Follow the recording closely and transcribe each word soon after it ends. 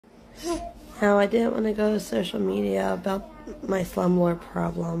Now, I didn't want to go to social media about my slumlord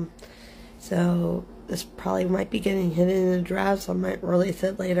problem, so this probably might be getting hidden in the draft, so I might release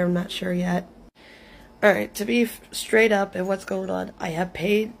it later, I'm not sure yet. Alright, to be straight up in what's going on, I have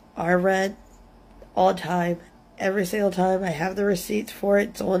paid our rent all the time, every single time. I have the receipts for it,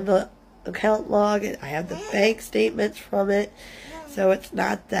 it's on the account log, I have the bank statements from it, so it's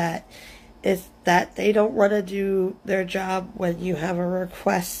not that. It's that they don't want to do their job when you have a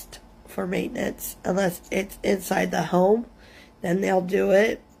request for maintenance, unless it's inside the home, then they'll do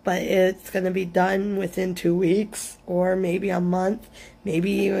it, but it's going to be done within 2 weeks, or maybe a month,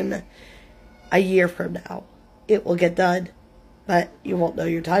 maybe even a year from now. It will get done, but you won't know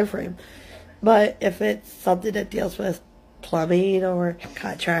your time frame. But if it's something that deals with plumbing or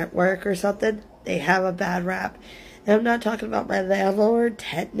contract work or something, they have a bad rap. And I'm not talking about my landlord,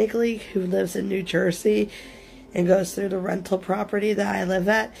 technically, who lives in New Jersey and goes through the rental property that I live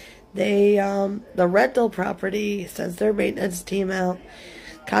at. The rental property sends their maintenance team out,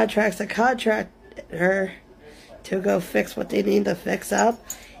 contracts a contractor to go fix what they need to fix up,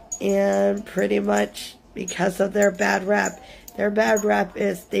 and pretty much because of their bad rap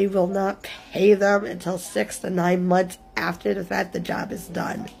is they will not pay them until 6 to 9 months after the fact the job is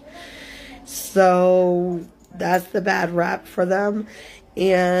done. So that's the bad rap for them,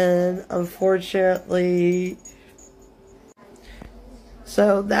 and unfortunately,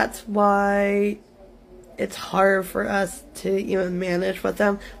 so that's why it's hard for us to even manage with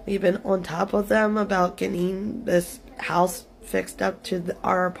them. We've been on top of them about getting this house fixed up to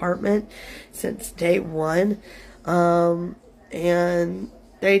our apartment since day one. And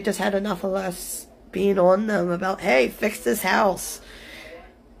they just had enough of us being on them about, hey, fix this house.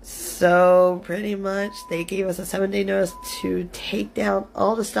 So pretty much they gave us a 7-day notice to take down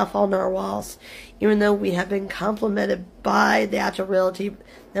all the stuff on our walls, even though we have been complimented by the actual realty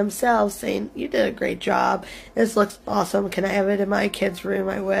themselves saying, you did a great job, this looks awesome, can I have it in my kid's room,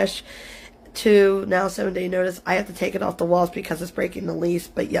 I wish. To now 7-day notice, I have to take it off the walls because it's breaking the lease,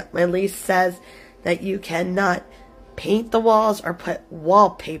 but yet my lease says that you cannot paint the walls or put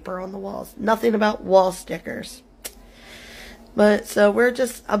wallpaper on the walls. Nothing about wall stickers. But so we're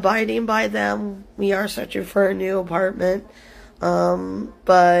just abiding by them. We are searching for a new apartment.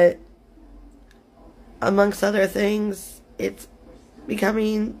 But amongst other things, it's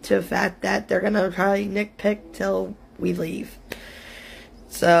becoming to the fact that they're going to probably nitpick till we leave.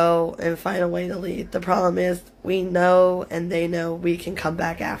 So, and find a way to leave. The problem is we know and they know we can come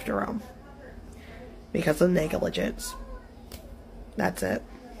back after them because of negligence. That's it.